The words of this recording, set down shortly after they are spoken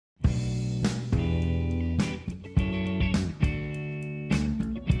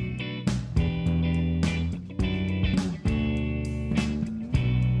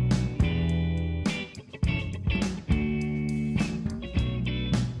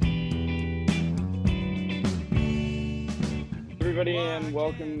everybody, and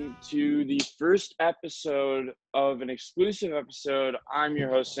welcome to the first episode of an exclusive episode. I'm your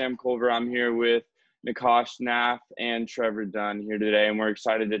host, Sam Culver. I'm here with Nikash, Nath, and Trevor Dunn here today, and we're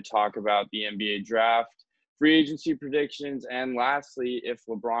excited to talk about the NBA draft, free agency predictions, and lastly, if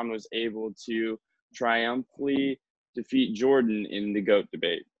LeBron was able to triumphantly defeat Jordan in the GOAT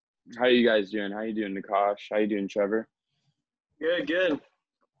debate. How you guys doing? How you doing, Nikash? How you doing, Trevor? Good.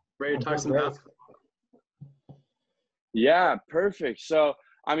 Ready to talk some basketball. Yeah, perfect. So,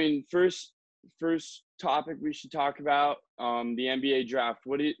 first topic we should talk about the NBA draft.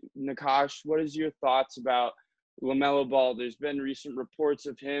 Nikash, what is your thoughts about LaMelo Ball? There's been recent reports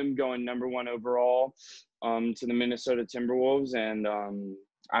of him going number 1 overall to the Minnesota Timberwolves, and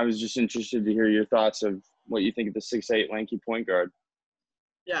I was just interested to hear your thoughts of what you think of the 6'8" lanky point guard.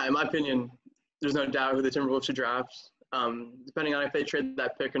 Yeah, in my opinion, there's no doubt who the Timberwolves should draft. Depending on if they trade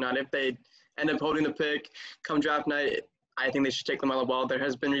that pick or not. If they end up holding the pick come draft night, I think they should take LaMelo Ball. There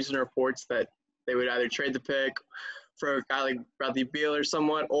has been recent reports that they would either trade the pick for a guy like Bradley Beal or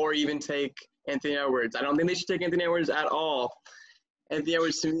someone, or even take Anthony Edwards. I don't think they should take Anthony Edwards at all. Anthony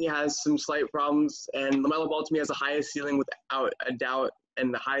Edwards to me has some slight problems, and LaMelo Ball to me has the highest ceiling without a doubt,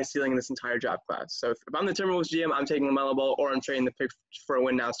 and the highest ceiling in this entire draft class. So if I'm the Timberwolves GM, I'm taking LaMelo Ball, or I'm trading the pick for a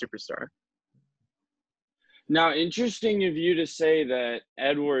win-now superstar. Now, interesting of you to say that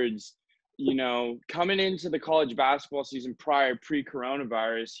Edwards, coming into the college basketball season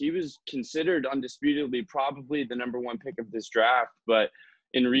pre-coronavirus, he was considered undisputedly probably the number 1 pick of this draft. But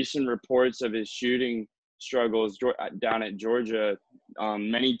in recent reports of his shooting struggles down at Georgia,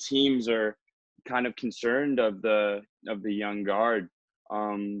 many teams are kind of concerned of the young guard.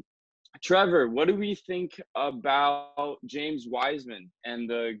 Trevor, what do we think about James Wiseman and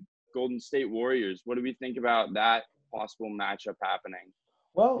the Golden State Warriors? What do we think about that possible matchup happening?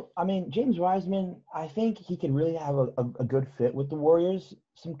 Well, James Wiseman, I think he could really have a good fit with the Warriors.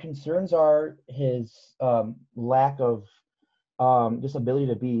 Some concerns are his lack of just ability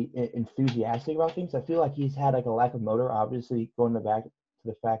to be enthusiastic about things. I feel like he's had a lack of motor, obviously going back to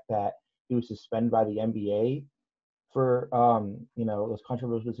the fact that he was suspended by the NBA for this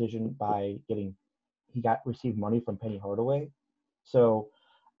controversial decision by received money from Penny Hardaway. So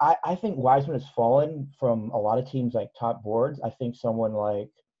I think Wiseman has fallen from a lot of teams like top boards. I think someone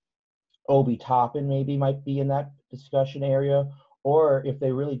like Obi Toppin maybe might be in that discussion area, or if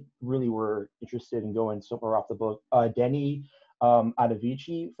they really, really were interested in going somewhere off the book, Denny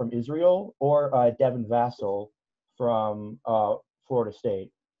Adavici from Israel, or Devin Vassell from Florida State.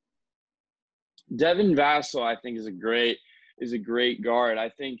 Devin Vassell, I think, is a great guard. I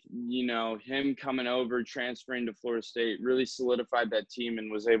think, him coming over, transferring to Florida State really solidified that team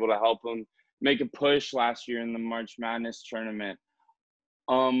and was able to help them make a push last year in the March Madness tournament.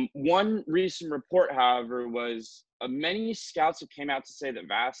 One recent report, however, was many scouts have came out to say that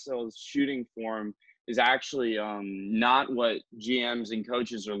Vassell's shooting form is actually not what GMs and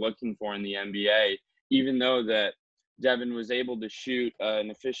coaches are looking for in the NBA, even though that Devin was able to shoot an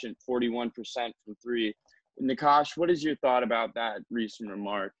efficient 41% from three. Nikash, what is your thought about that recent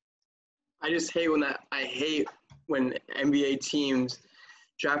remark? I hate when NBA teams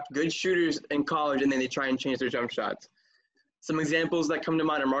draft good shooters in college and then they try and change their jump shots. Some examples that come to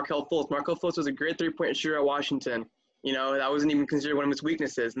mind are Markelle Fultz. Markelle Fultz was a great three-point shooter at Washington. That wasn't even considered one of his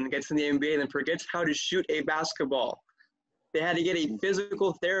weaknesses. And then gets in the NBA and then forgets how to shoot a basketball. They had to get a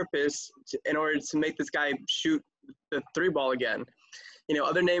physical therapist in order to make this guy shoot the three ball again.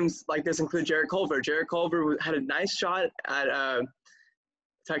 Other names like this include Jarrett Culver. Jarrett Culver had a nice shot at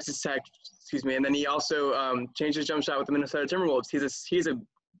Texas Tech, and then he also changed his jump shot with the Minnesota Timberwolves. He's a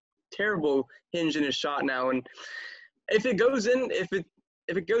terrible hinge in his shot now, and if it goes in,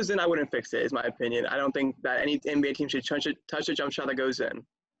 I wouldn't fix it. Is my opinion. I don't think that any NBA team should touch a jump shot that goes in.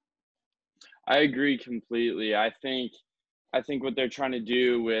 I agree completely. I think what they're trying to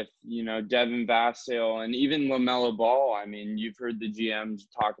do with, Devin Vassell and even LaMelo Ball, you've heard the GMs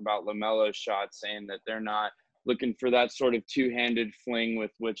talk about LaMelo's shot, saying that they're not looking for that sort of two-handed fling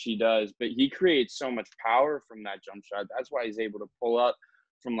with which he does, but he creates so much power from that jump shot. That's why he's able to pull up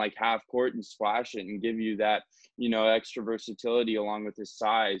from like half court and splash it and give you that, extra versatility along with his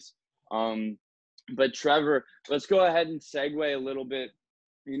size. But Trevor, let's go ahead and segue a little bit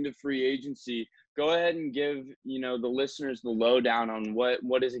into free agency. Go ahead and give, the listeners the lowdown on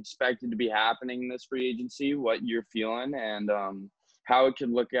what is expected to be happening in this free agency, what you're feeling, and how it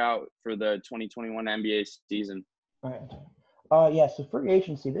could look out for the 2021 NBA season. All right. So free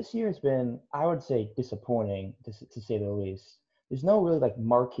agency this year has been, I would say, disappointing to say the least. There's no really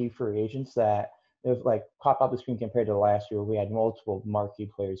marquee free agents that have pop up the screen compared to last year. We had multiple marquee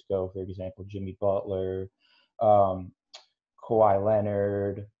players go. For example, Jimmy Butler, Kawhi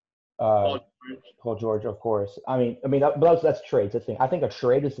Leonard, Paul George. Paul George, of course. That's trades. That's the thing. I think a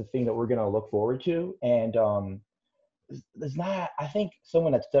trade is the thing that we're gonna look forward to, and there's not. I think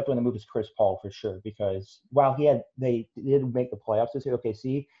someone that's definitely gonna move is Chris Paul for sure, because while they did make the playoffs this year. Okay,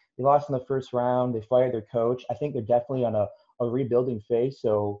 see, they lost in the first round. They fired their coach. I think they're definitely on a rebuilding phase.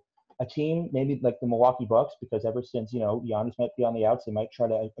 So a team maybe like the Milwaukee Bucks, because ever since Giannis might be on the outs, they might try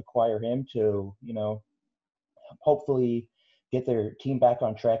to acquire him to hopefully get their team back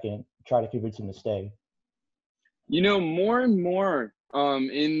on track and try to convince him to stay. More and more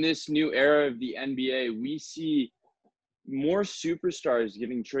in this new era of the NBA, we see more superstars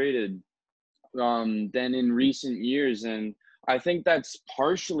getting traded than in recent years. And I think that's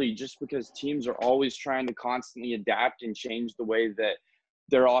partially just because teams are always trying to constantly adapt and change the way that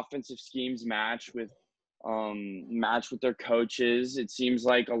their offensive schemes match with their coaches. It seems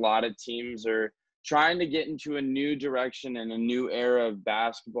like a lot of teams are trying to get into a new direction and a new era of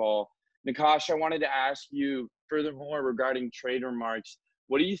basketball. Nikash, I wanted to ask you furthermore regarding trade remarks.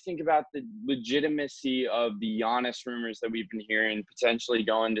 What do you think about the legitimacy of the Giannis rumors that we've been hearing, potentially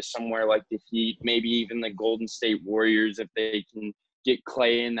going to somewhere like the Heat, maybe even the Golden State Warriors if they can get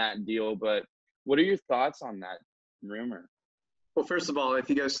Clay in that deal? But what are your thoughts on that rumor? Well, first of all, if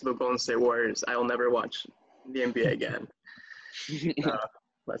he goes to the Golden State Warriors, I will never watch the NBA again.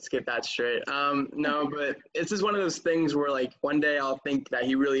 Let's get that straight. No, but it's just one of those things where, like, one day I'll think that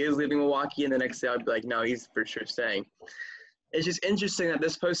he really is leaving Milwaukee, and the next day I'll be like, no, he's for sure staying. It's just interesting that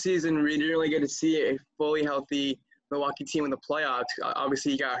this postseason we didn't really get to see a fully healthy Milwaukee team in the playoffs.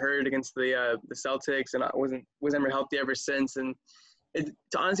 Obviously, he got hurt against the Celtics, and wasn't ever healthy ever since. And it's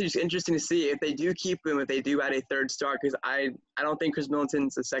honestly just interesting to see if they do keep him, if they do add a third star, because I don't think Chris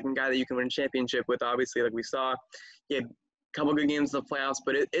Middleton's the second guy that you can win a championship with. Obviously, like we saw, he had a couple good games in the playoffs,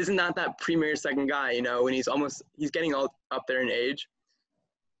 but it isn't not that premier second guy, when he's getting all up there in age.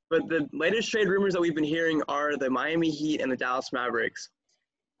 But the latest trade rumors that we've been hearing are the Miami Heat and the Dallas Mavericks.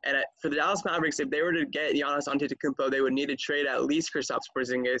 And for the Dallas Mavericks, if they were to get Giannis Antetokounmpo, they would need to trade at least Kristaps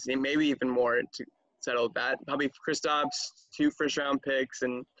Porzingis, and maybe even more to settle that. Probably Kristaps, 2 first-round picks,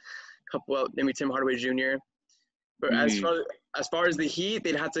 and a couple, maybe Tim Hardaway Jr. But as far as the Heat,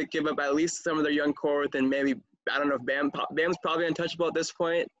 they'd have to give up at least some of their young core, and maybe, I don't know if Bam's probably untouchable at this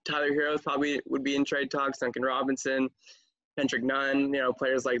point. Tyler Heroes probably would be in trade talks, Duncan Robinson, Kendrick Nunn,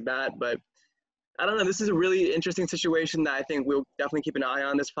 players like that. But I don't know. This is a really interesting situation that I think we'll definitely keep an eye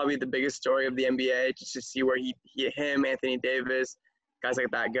on. This is probably the biggest story of the NBA, just to see where him, Anthony Davis, guys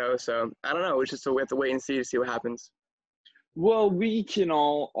like that go. So I don't know. It's just we have to wait and see what happens. Well, we can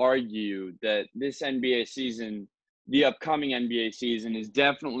all argue that this NBA season, the upcoming NBA season, is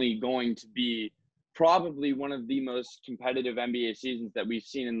definitely going to be probably one of the most competitive NBA seasons that we've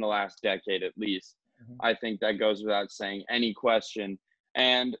seen in the last decade, at least. I think that goes without saying, any question.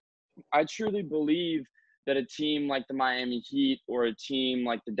 And I truly believe that a team like the Miami Heat or a team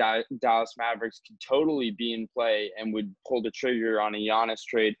like the Dallas Mavericks could totally be in play and would pull the trigger on a Giannis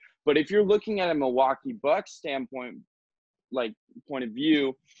trade. But if you're looking at a Milwaukee Bucks point of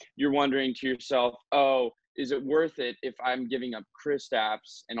view, you're wondering to yourself, oh, is it worth it if I'm giving up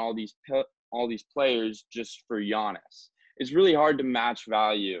Kristaps and all these players just for Giannis? It's really hard to match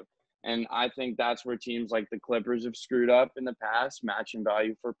value. And I think that's where teams like the Clippers have screwed up in the past, matching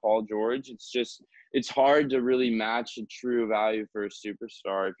value for Paul George. It's hard to really match a true value for a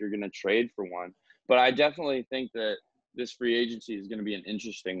superstar if you're going to trade for one. But I definitely think that this free agency is going to be an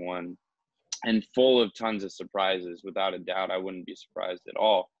interesting one and full of tons of surprises. Without a doubt, I wouldn't be surprised at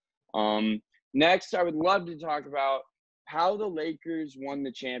all. Next, I would love to talk about how the Lakers won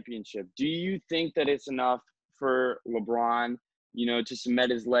the championship. Do you think that it's enough for LeBron to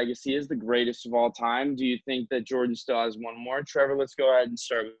cement his legacy as the greatest of all time? Do you think that Jordan still has one more? Trevor, let's go ahead and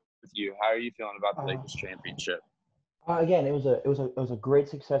start with you. How are you feeling about the Lakers championship? Again, it was a great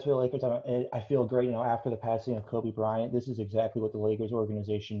success for the Lakers. I feel great, after the passing of Kobe Bryant. This is exactly what the Lakers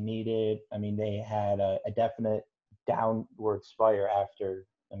organization needed. I mean, they had a definite downward spiral after.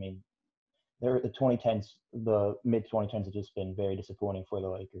 I mean, the mid 2010s have just been very disappointing for the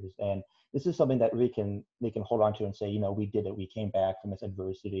Lakers, and this is something that they can hold on to and say, we did it. We came back from this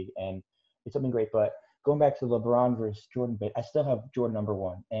adversity, and it's something great. But going back to LeBron versus Jordan, I still have Jordan number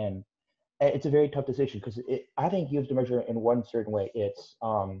one, and it's a very tough decision because I think you have to measure it in one certain way. It's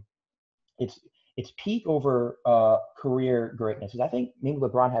peak over career greatness. Because I think maybe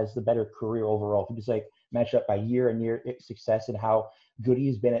LeBron has the better career overall. If you just match up by year and year success and how good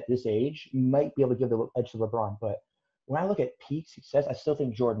he's been at this age, you might be able to give the edge to LeBron. But when I look at peak success, I still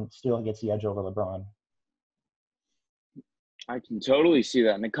think Jordan still gets the edge over LeBron. I can totally see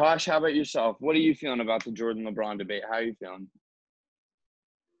that. Nikash, how about yourself? What are you feeling about the Jordan LeBron debate? How are you feeling?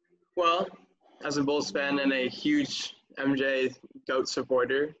 Well, as a Bulls fan and a huge MJ GOAT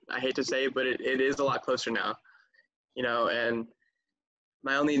supporter, I hate to say it, but it is a lot closer now. And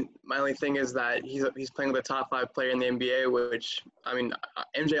my only thing is that he's playing with a top 5 player in the NBA, which I mean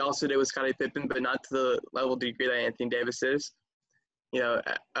MJ also did with Scottie Pippen, but not to the level degree that Anthony Davis is.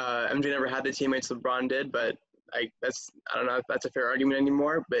 MJ never had the teammates LeBron did, but I don't know if that's a fair argument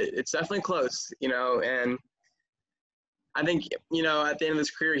anymore, but it's definitely close. And I think at the end of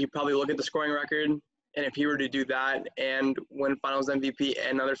his career, he'd probably look at the scoring record, and if he were to do that and win Finals MVP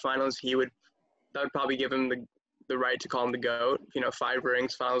and other Finals, that would probably give him the right to call him the GOAT. 5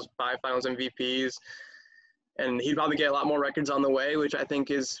 rings, five Finals MVPs, and he'd probably get a lot more records on the way, which I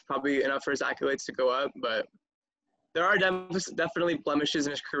think is probably enough for his accolades to go up. But there are definitely blemishes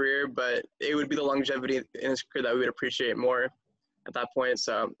in his career, but it would be the longevity in his career that we would appreciate more at that point.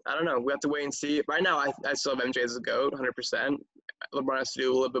 So I don't know. We have to wait and see. Right now, I still have MJ as a GOAT, 100%. LeBron has to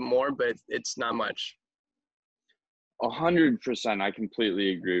do a little bit more, but it's not much. 100%. I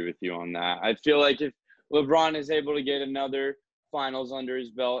completely agree with you on that. I feel like if LeBron is able to get another finals under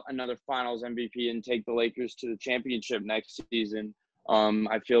his belt, another finals MVP, and take the Lakers to the championship next season,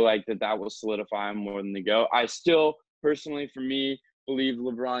 I feel like that will solidify him more than the GOAT. I still, personally, for me, believe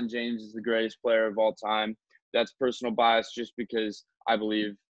LeBron James is the greatest player of all time. That's personal bias just because I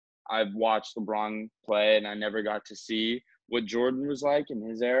believe I've watched LeBron play and I never got to see what Jordan was like in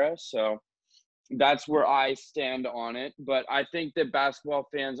his era. So that's where I stand on it. But I think that basketball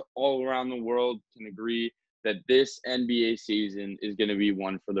fans all around the world can agree that this NBA season is going to be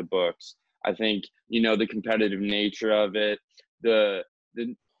one for the books. I think, the competitive nature of it, the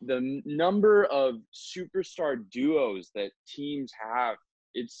number of superstar duos that teams have,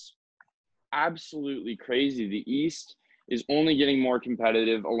 it's absolutely crazy. The East is only getting more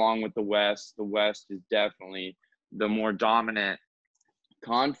competitive along with the West. The West is definitely the more dominant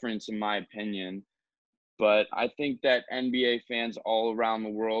conference, in my opinion. But I think that NBA fans all around the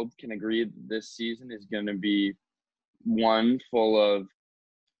world can agree that this season is going to be one full of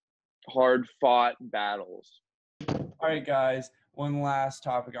hard-fought battles. All right, guys. One last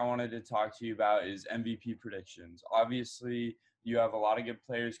topic I wanted to talk to you about is MVP predictions. Obviously, you have a lot of good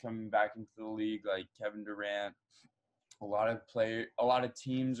players coming back into the league, like Kevin Durant. A lot of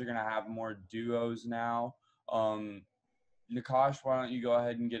teams are going to have more duos now. Nikash, why don't you go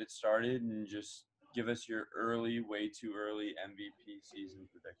ahead and get it started and just give us your way too early MVP season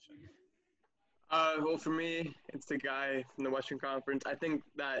prediction. Well, for me, it's the guy from the Western Conference. I think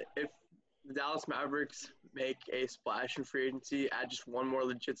that if the Dallas Mavericks make a splash in free agency, add just one more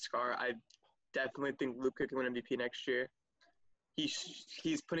legit star, I definitely think Luka can win MVP next year.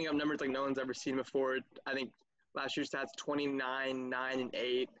 He's putting up numbers like no one's ever seen before. I think last year's stats 29, 9, and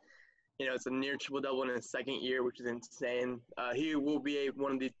 8. It's a near triple-double in his second year, which is insane. He will be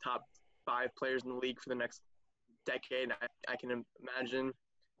one of the top 5 players in the league for the next decade, I can imagine.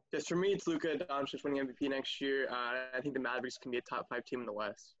 Just for me, it's Luka Doncic winning MVP next year. I think the Mavericks can be a top 5 team in the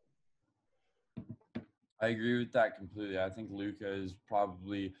West. I agree with that completely. I think Luka is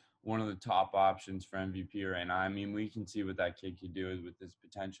probably one of the top options for MVP right now. I mean, we can see what that kid could do with his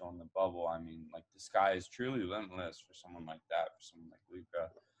potential in the bubble. I mean, like, the sky is truly limitless for someone like that, for someone like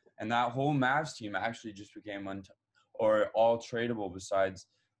Luka. And that whole Mavs team actually just became all tradable besides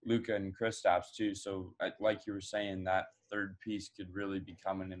Luka and Kristaps too. So, like you were saying, that third piece could really be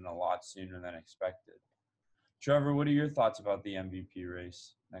coming in a lot sooner than expected. Trevor, what are your thoughts about the MVP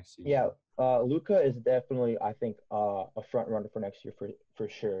race next season? Yeah, Luka is definitely, I think, a front runner for next year for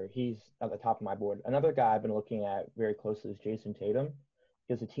sure. He's at the top of my board. Another guy I've been looking at very closely is Jason Tatum,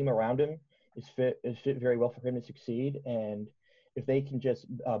 because the team around him is fit very well for him to succeed. And if they can just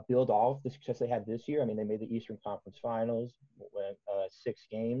build off the success they had this year, I mean, they made the Eastern Conference Finals, went 6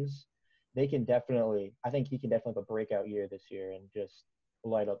 games. I think he can definitely have a breakout year this year and just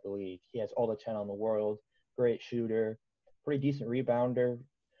light up the league. He has all the talent in the world, great shooter, pretty decent rebounder.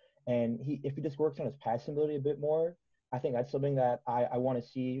 And if he just works on his passing ability a bit more, I think that's something that I want to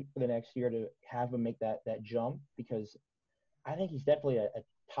see for the next year, to have him make that jump, because I think he's definitely a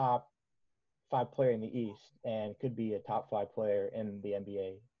top 5 player in the East and could be a top 5 player in the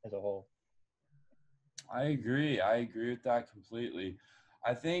NBA as a whole. I agree with that completely.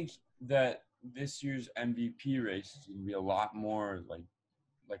 I think that this year's MVP race is going to be a lot more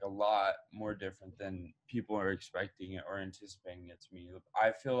like a lot more different than people are expecting it or anticipating it to be.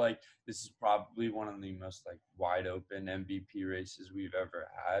 I feel like this is probably one of the most wide open MVP races we've ever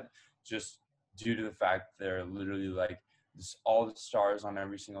had, just due to the fact they're literally all the stars on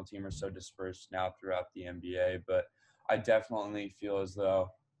every single team are so dispersed now throughout the NBA. But I definitely feel as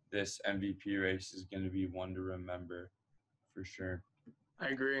though this MVP race is going to be one to remember for sure. I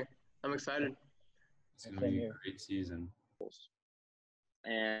agree. I'm excited. It's going to be a great season.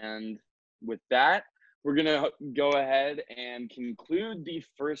 And with that, we're going to go ahead and conclude the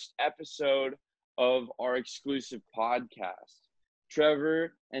first episode of our exclusive podcast.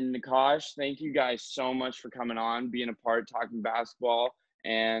 Trevor and Nikash, thank you guys so much for coming on, being a part, talking basketball,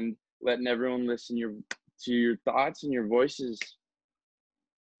 and letting everyone listen to your thoughts and your voices.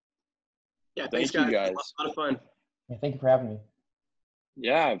 Yeah, thanks, guys. Thank you guys. A lot of fun. Yeah, thank you for having me.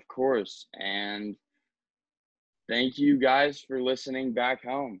 Yeah, of course. And thank you guys for listening back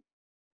home.